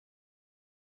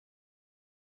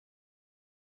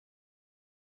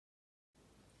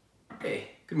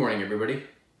Good morning, everybody.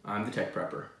 I'm the Tech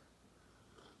Prepper.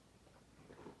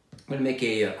 I'm going to make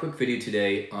a quick video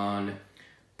today on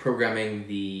programming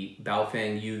the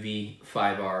Baofeng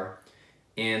UV-5R.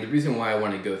 And the reason why I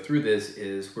want to go through this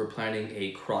is we're planning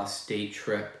a cross-state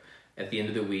trip at the end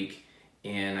of the week,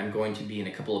 and I'm going to be in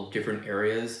a couple of different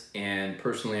areas, and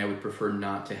personally I would prefer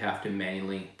not to have to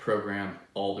manually program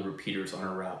all the repeaters on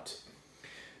a route.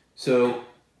 So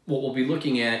what we'll be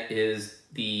looking at is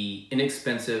the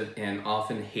inexpensive and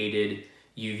often hated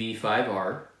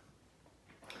UV-5R,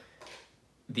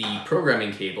 the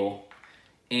programming cable,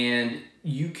 and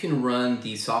you can run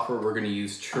the software we're going to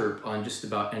use, Chirp, on just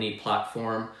about any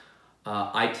platform.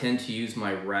 I tend to use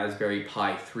my Raspberry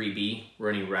Pi 3B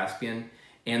running Raspbian,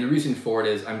 and the reason for it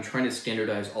is I'm trying to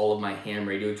standardize all of my ham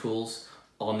radio tools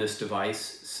on this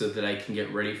device so that I can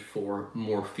get ready for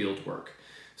more field work.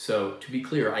 So to be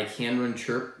clear, I can run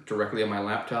Chirp directly on my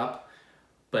laptop,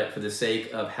 but for the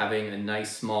sake of having a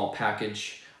nice small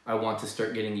package, I want to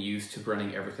start getting used to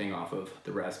running everything off of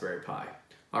the Raspberry Pi.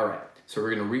 All right, so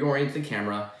we're going to reorient the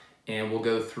camera and we'll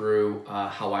go through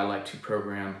how I like to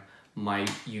program my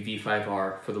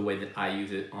UV-5R for the way that I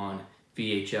use it on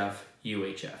VHF,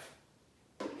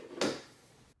 UHF.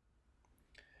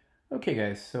 Okay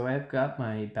guys, so I've got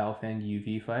my Baofeng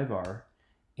UV-5R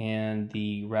and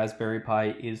the Raspberry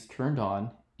Pi is turned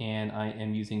on, and I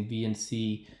am using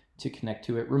VNC to connect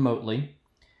to it remotely.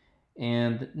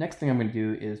 And the next thing I'm going to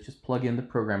do is just plug in the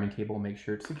programming cable and make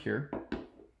sure it's secure.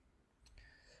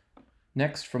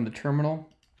 Next, from the terminal,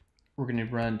 we're going to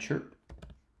run Chirp.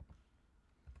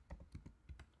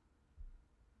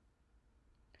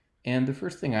 And the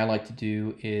first thing I like to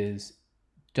do is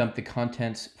dump the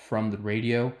contents from the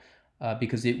radio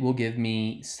because it will give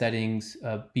me settings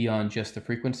beyond just the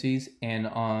frequencies. And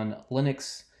on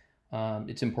Linux,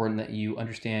 it's important that you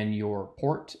understand your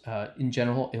port. In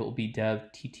general, it will be dev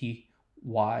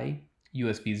TTY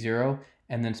USB 0,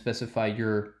 and then specify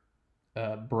your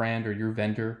brand or your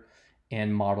vendor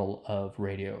and model of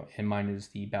radio. And mine is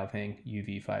the Baofeng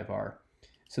UV-5R.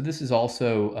 So this is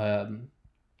also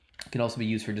can also be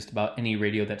used for just about any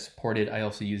radio that's supported. I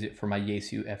also use it for my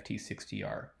Yaesu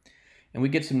FT60R. And we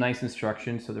get some nice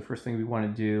instructions. So the first thing we want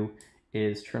to do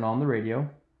is turn on the radio.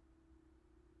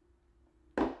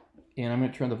 And I'm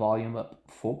going to turn the volume up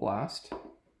full blast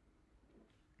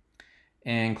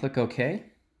and click OK.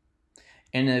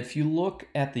 And if you look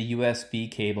at the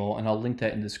USB cable, and I'll link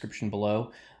that in the description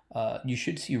below, you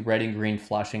should see red and green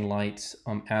flashing lights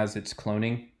as it's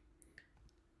cloning.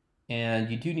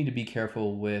 And you do need to be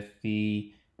careful with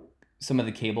some of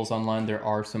the cables online. There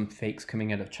are some fakes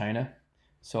coming out of China.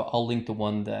 So I'll link the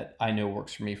one that I know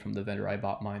works for me from the vendor I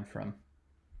bought mine from.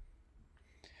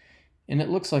 And it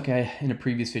looks like in a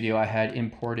previous video, I had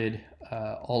imported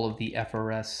all of the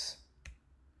FRS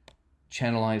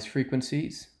channelized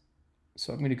frequencies.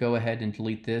 So I'm going to go ahead and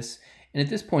delete this. And at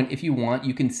this point, if you want,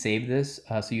 you can save this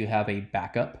so you have a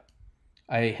backup.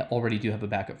 I already do have a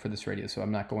backup for this radio, so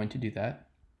I'm not going to do that.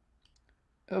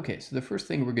 Okay, so the first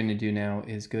thing we're going to do now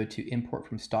is go to import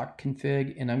from stock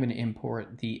config, and I'm going to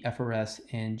import the FRS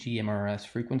and GMRS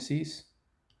frequencies.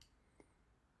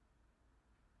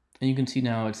 And you can see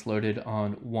now it's loaded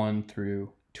on 1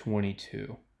 through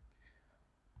 22.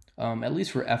 At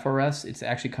least for FRS, it's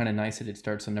actually kind of nice that it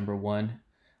starts on number 1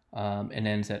 and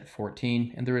ends at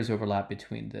 14, and there is overlap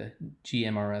between the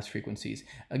GMRS frequencies.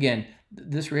 Again,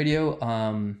 this radio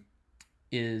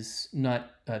is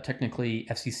not technically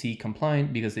FCC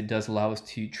compliant because it does allow us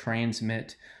to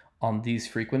transmit on these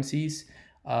frequencies,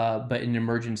 but in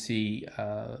emergency,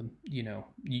 you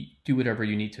do whatever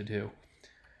you need to do.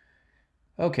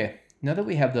 Okay, now that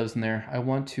we have those in there, I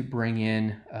want to bring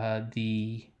in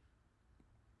the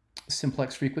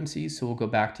simplex frequencies. So we'll go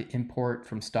back to import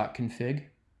from stock config.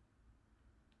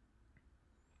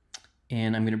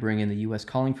 And I'm going to bring in the US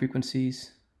calling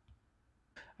frequencies.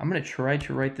 I'm going to try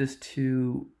to write this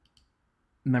to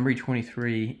memory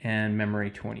 23 and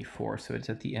memory 24. So it's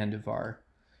at the end of our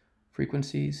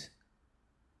frequencies.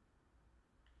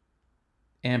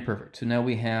 And perfect. So now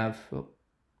we have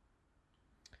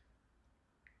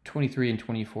 23 and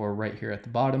 24 right here at the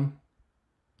bottom.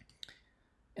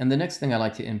 And the next thing I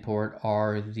like to import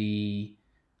are the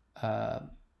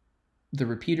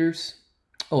repeaters.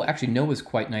 Oh, actually NOAA is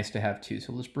quite nice to have too.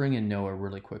 So let's bring in NOAA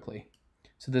really quickly.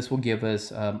 So this will give us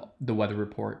the weather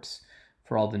reports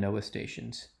for all the NOAA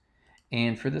stations.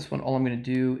 And for this one, all I'm going to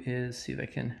do is see if I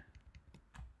can,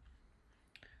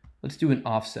 let's do an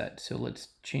offset. So let's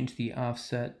change the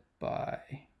offset by,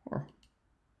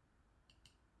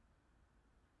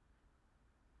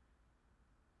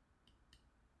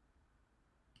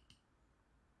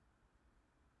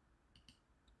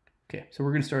 okay, so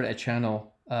we're going to start at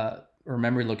channel or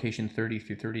memory location 30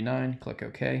 through 39, click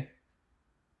OK.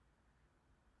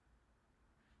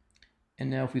 And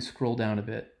now if we scroll down a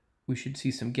bit, we should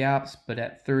see some gaps, but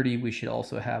at 30 we should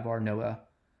also have our NOAA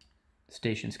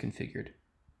stations configured.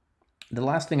 The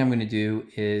last thing I'm going to do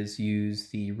is use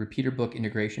the repeater book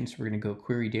integration. So we're going to go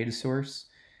query data source.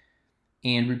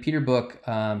 And repeater book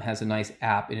has a nice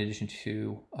app in addition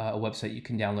to a website you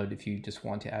can download if you just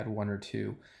want to add one or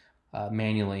two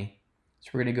manually. So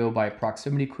we're going to go by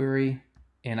proximity query,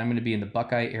 and I'm going to be in the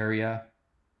Buckeye area,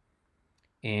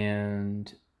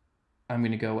 and I'm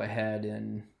going to go ahead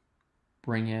and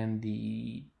bring in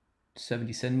the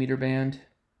 70 centimeter band.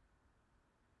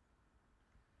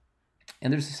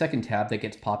 And there's a second tab that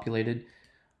gets populated.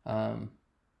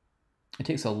 It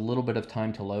takes a little bit of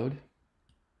time to load.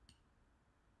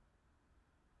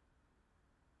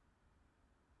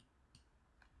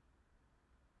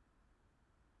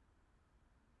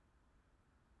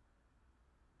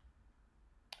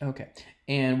 Okay,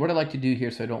 and what I like to do here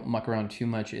so I don't muck around too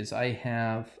much is I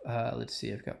have, let's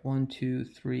see, I've got 1, 2,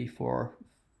 3, 4,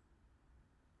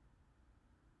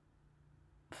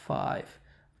 5.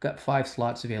 I've got 5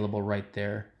 slots available right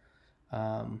there. So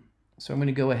I'm going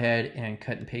to go ahead and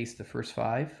cut and paste the first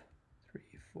 5, 3,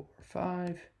 4,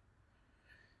 5,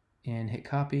 and hit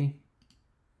copy.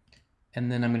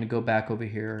 And then I'm going to go back over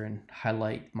here and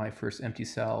highlight my first empty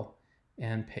cell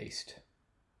and paste.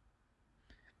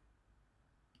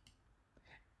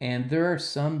 And there are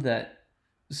some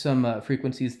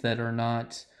frequencies that are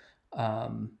not,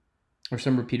 or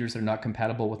some repeaters that are not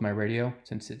compatible with my radio,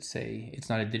 since it's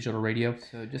not a digital radio.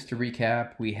 So just to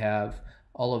recap, we have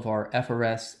all of our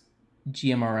FRS,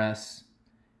 GMRS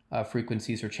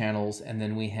frequencies or channels, and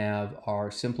then we have our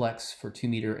simplex for 2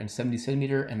 meter and 70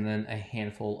 centimeter, and then a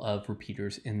handful of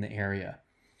repeaters in the area.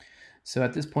 So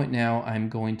at this point now, I'm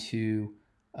going to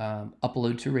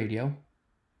upload to radio.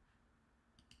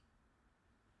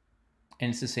 And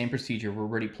it's the same procedure. We're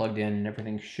already plugged in and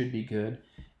everything should be good.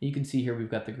 You can see here we've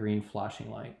got the green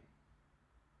flashing light.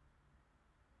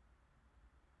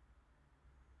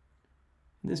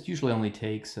 This usually only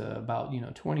takes about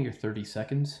 20 or 30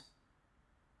 seconds.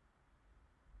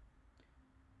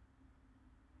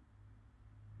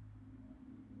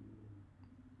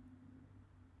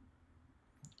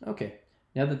 Okay,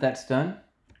 now that that's done,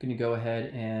 I'm going to go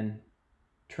ahead and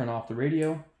turn off the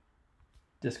radio,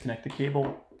 disconnect the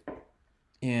cable,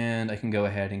 and I can go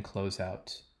ahead and close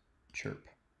out chirp.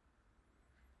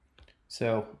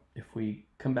 So if we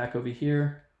come back over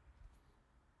here,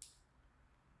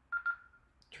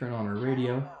 turn on our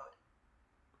radio,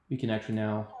 we can actually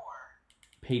now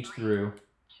page through.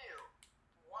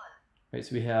 Right,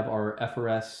 so we have our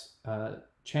FRS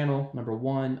channel number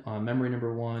 1 on memory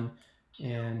number 1,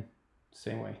 and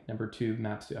same way, number 2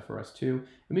 maps to FRS 2,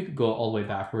 and we could go all the way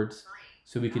backwards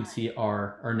so we can see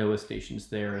our NOAA stations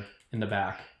there in the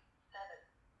back.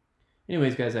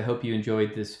 Anyways, guys, I hope you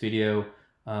enjoyed this video.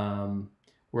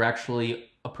 We're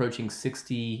actually approaching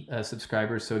 60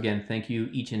 subscribers. So again, thank you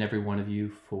each and every one of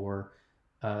you for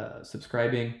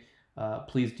subscribing.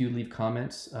 Please do leave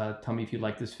comments. Tell me if you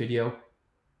like this video.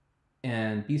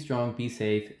 And be strong, be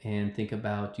safe, and think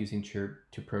about using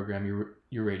chirp to program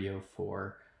your radio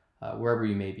for wherever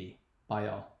you may be. Bye,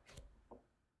 all.